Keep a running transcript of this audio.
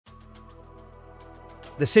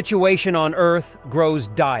The situation on Earth grows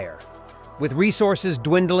dire. With resources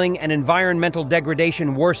dwindling and environmental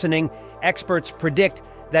degradation worsening, experts predict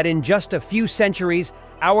that in just a few centuries,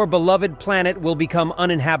 our beloved planet will become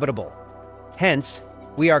uninhabitable. Hence,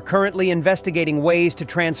 we are currently investigating ways to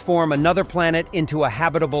transform another planet into a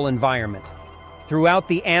habitable environment. Throughout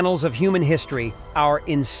the annals of human history, our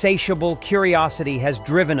insatiable curiosity has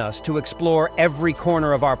driven us to explore every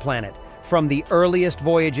corner of our planet, from the earliest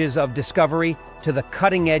voyages of discovery to the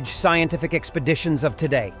cutting-edge scientific expeditions of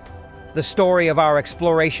today. The story of our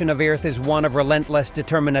exploration of Earth is one of relentless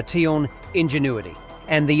determination, ingenuity,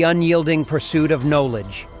 and the unyielding pursuit of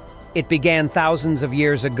knowledge. It began thousands of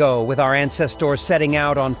years ago with our ancestors setting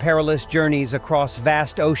out on perilous journeys across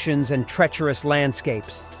vast oceans and treacherous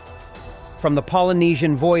landscapes. From the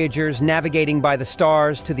Polynesian voyagers navigating by the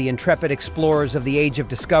stars to the intrepid explorers of the Age of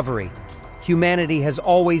Discovery, humanity has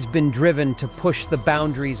always been driven to push the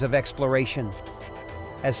boundaries of exploration.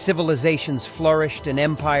 As civilizations flourished and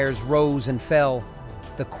empires rose and fell,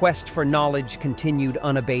 the quest for knowledge continued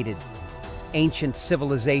unabated. Ancient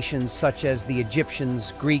civilizations such as the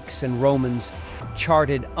Egyptians, Greeks, and Romans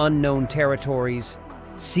charted unknown territories,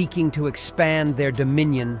 seeking to expand their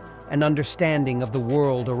dominion and understanding of the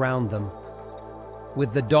world around them.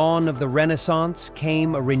 With the dawn of the Renaissance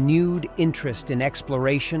came a renewed interest in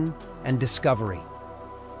exploration and discovery.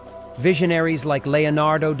 Visionaries like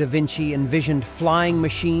Leonardo da Vinci envisioned flying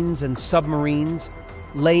machines and submarines,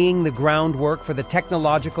 laying the groundwork for the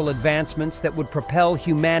technological advancements that would propel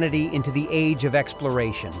humanity into the age of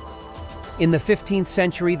exploration. In the 15th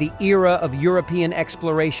century, the era of European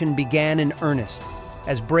exploration began in earnest,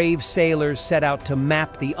 as brave sailors set out to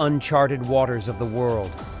map the uncharted waters of the world.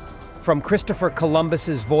 From Christopher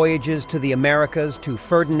Columbus's voyages to the Americas to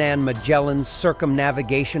Ferdinand Magellan's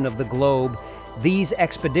circumnavigation of the globe, these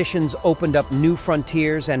expeditions opened up new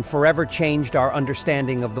frontiers and forever changed our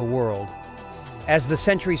understanding of the world. As the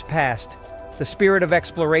centuries passed, the spirit of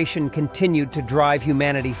exploration continued to drive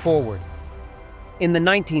humanity forward. In the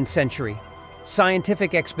 19th century,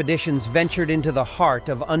 scientific expeditions ventured into the heart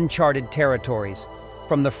of uncharted territories,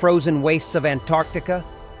 from the frozen wastes of Antarctica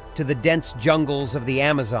to the dense jungles of the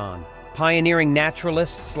Amazon. Pioneering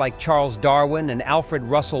naturalists like Charles Darwin and Alfred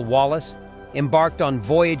Russel Wallace embarked on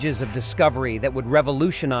voyages of discovery that would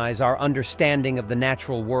revolutionize our understanding of the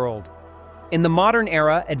natural world. In the modern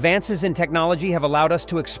era, advances in technology have allowed us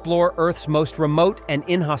to explore Earth's most remote and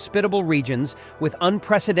inhospitable regions with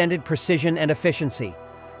unprecedented precision and efficiency.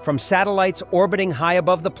 From satellites orbiting high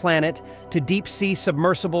above the planet to deep-sea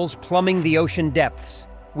submersibles plumbing the ocean depths,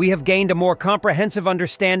 we have gained a more comprehensive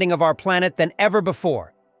understanding of our planet than ever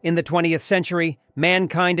before. In the 20th century,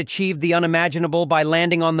 mankind achieved the unimaginable by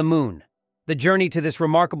landing on the moon. The journey to this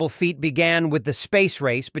remarkable feat began with the space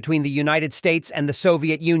race between the United States and the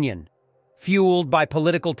Soviet Union, fueled by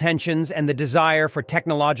political tensions and the desire for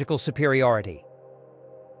technological superiority.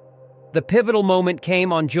 The pivotal moment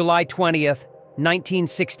came on July 20th,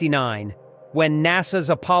 1969, when NASA's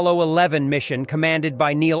Apollo 11 mission, commanded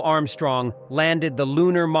by Neil Armstrong, landed the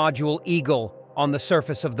lunar module Eagle on the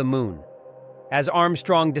surface of the moon. As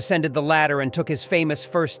Armstrong descended the ladder and took his famous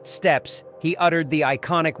first steps, he uttered the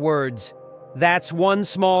iconic words, "That's one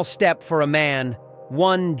small step for a man,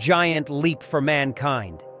 one giant leap for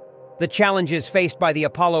mankind." The challenges faced by the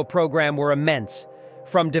Apollo program were immense,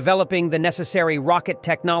 from developing the necessary rocket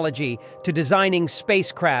technology to designing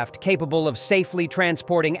spacecraft capable of safely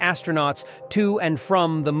transporting astronauts to and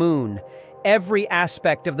from the moon. Every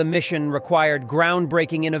aspect of the mission required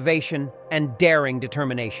groundbreaking innovation and daring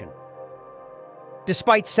determination.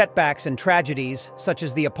 Despite setbacks and tragedies, such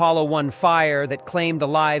as the Apollo 1 fire that claimed the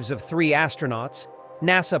lives of 3 astronauts,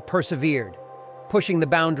 NASA persevered, pushing the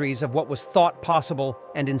boundaries of what was thought possible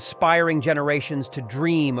and inspiring generations to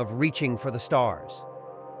dream of reaching for the stars.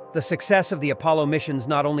 The success of the Apollo missions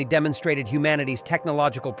not only demonstrated humanity's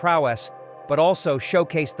technological prowess, but also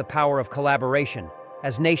showcased the power of collaboration,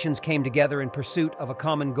 as nations came together in pursuit of a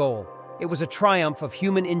common goal. It was a triumph of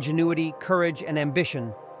human ingenuity, courage, and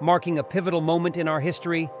ambition, marking a pivotal moment in our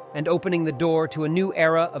history and opening the door to a new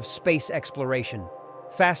era of space exploration.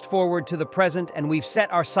 Fast forward to the present, and we've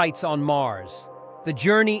set our sights on Mars. The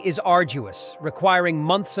journey is arduous, requiring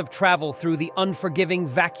months of travel through the unforgiving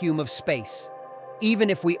vacuum of space. Even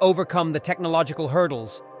if we overcome the technological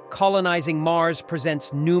hurdles, colonizing Mars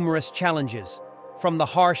presents numerous challenges, from the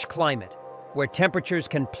harsh climate, where temperatures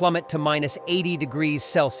can plummet to -80 degrees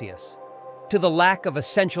Celsius, to the lack of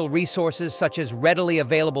essential resources such as readily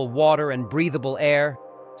available water and breathable air.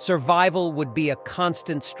 Survival would be a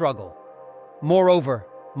constant struggle. Moreover,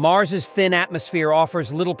 Mars's thin atmosphere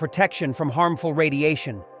offers little protection from harmful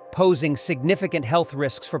radiation, posing significant health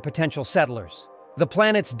risks for potential settlers. The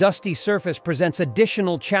planet's dusty surface presents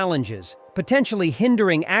additional challenges, potentially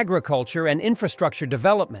hindering agriculture and infrastructure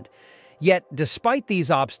development. Yet, despite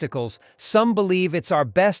these obstacles, some believe it's our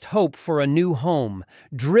best hope for a new home,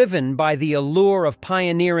 driven by the allure of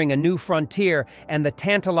pioneering a new frontier and the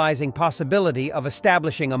tantalizing possibility of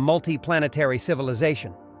establishing a multi-planetary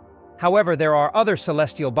civilization. However, there are other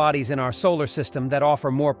celestial bodies in our solar system that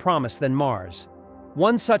offer more promise than Mars.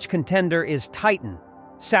 One such contender is Titan,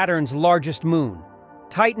 Saturn's largest moon.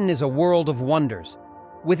 Titan is a world of wonders.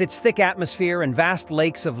 With its thick atmosphere and vast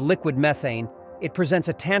lakes of liquid methane, it presents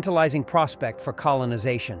a tantalizing prospect for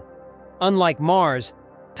colonization. Unlike Mars,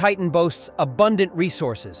 Titan boasts abundant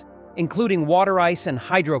resources, including water ice and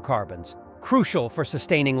hydrocarbons, crucial for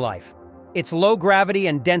sustaining life. Its low gravity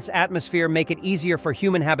and dense atmosphere make it easier for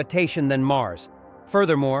human habitation than Mars.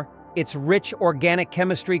 Furthermore, its rich organic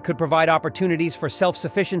chemistry could provide opportunities for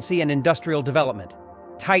self-sufficiency and industrial development.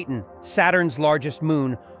 Titan, Saturn's largest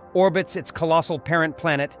moon, orbits its colossal parent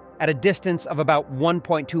planet at a distance of about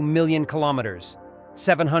 1.2 million kilometers,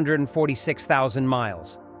 746,000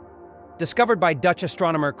 miles. Discovered by Dutch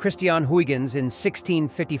astronomer Christian Huygens in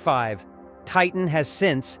 1655, Titan has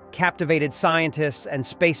since captivated scientists and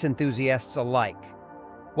space enthusiasts alike.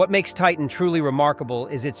 What makes Titan truly remarkable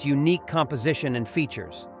is its unique composition and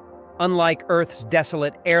features. Unlike Earth's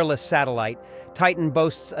desolate, airless satellite, Titan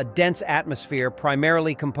boasts a dense atmosphere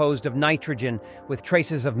primarily composed of nitrogen with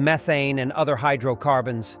traces of methane and other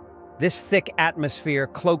hydrocarbons. This thick atmosphere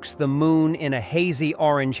cloaks the moon in a hazy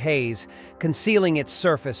orange haze, concealing its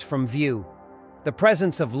surface from view. The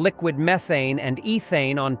presence of liquid methane and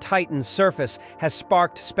ethane on Titan's surface has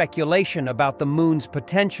sparked speculation about the moon's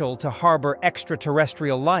potential to harbor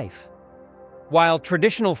extraterrestrial life. While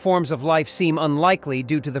traditional forms of life seem unlikely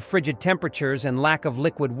due to the frigid temperatures and lack of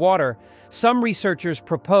liquid water, some researchers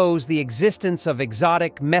propose the existence of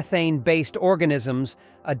exotic methane-based organisms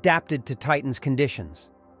adapted to Titan's conditions.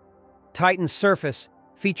 Titan's surface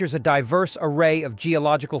features a diverse array of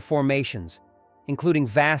geological formations, including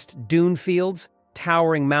vast dune fields,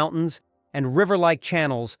 towering mountains, and river-like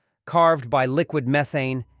channels carved by liquid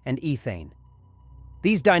methane and ethane.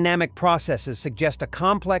 These dynamic processes suggest a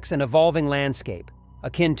complex and evolving landscape,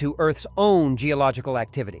 akin to Earth's own geological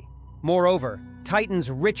activity. Moreover, Titan's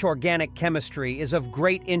rich organic chemistry is of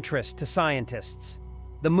great interest to scientists.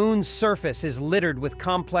 The moon's surface is littered with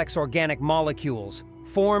complex organic molecules,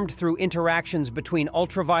 formed through interactions between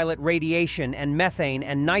ultraviolet radiation and methane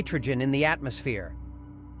and nitrogen in the atmosphere.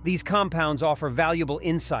 These compounds offer valuable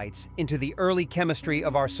insights into the early chemistry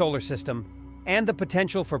of our solar system and the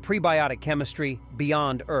potential for prebiotic chemistry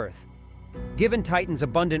beyond Earth. Given Titan's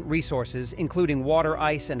abundant resources, including water,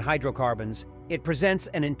 ice, and hydrocarbons, it presents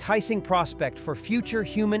an enticing prospect for future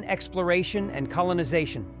human exploration and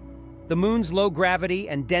colonization. The moon's low gravity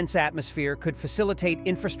and dense atmosphere could facilitate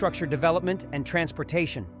infrastructure development and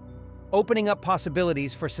transportation, opening up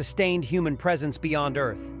possibilities for sustained human presence beyond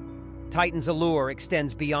Earth. Titan's allure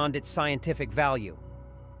extends beyond its scientific value.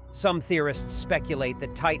 Some theorists speculate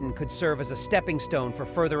that Titan could serve as a stepping stone for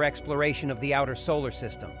further exploration of the outer solar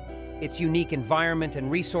system. Its unique environment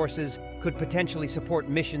and resources could potentially support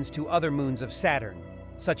missions to other moons of Saturn,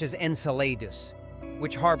 such as Enceladus,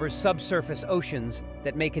 which harbors subsurface oceans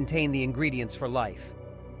that may contain the ingredients for life.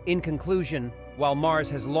 In conclusion, while Mars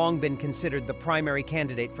has long been considered the primary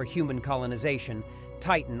candidate for human colonization,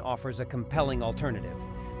 Titan offers a compelling alternative.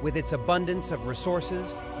 With its abundance of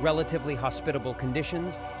resources, relatively hospitable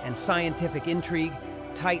conditions, and scientific intrigue,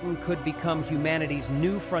 Titan could become humanity's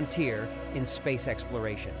new frontier in space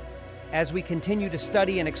exploration. As we continue to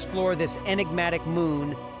study and explore this enigmatic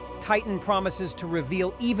moon, Titan promises to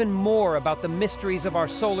reveal even more about the mysteries of our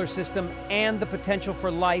solar system and the potential for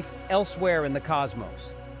life elsewhere in the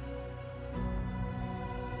cosmos.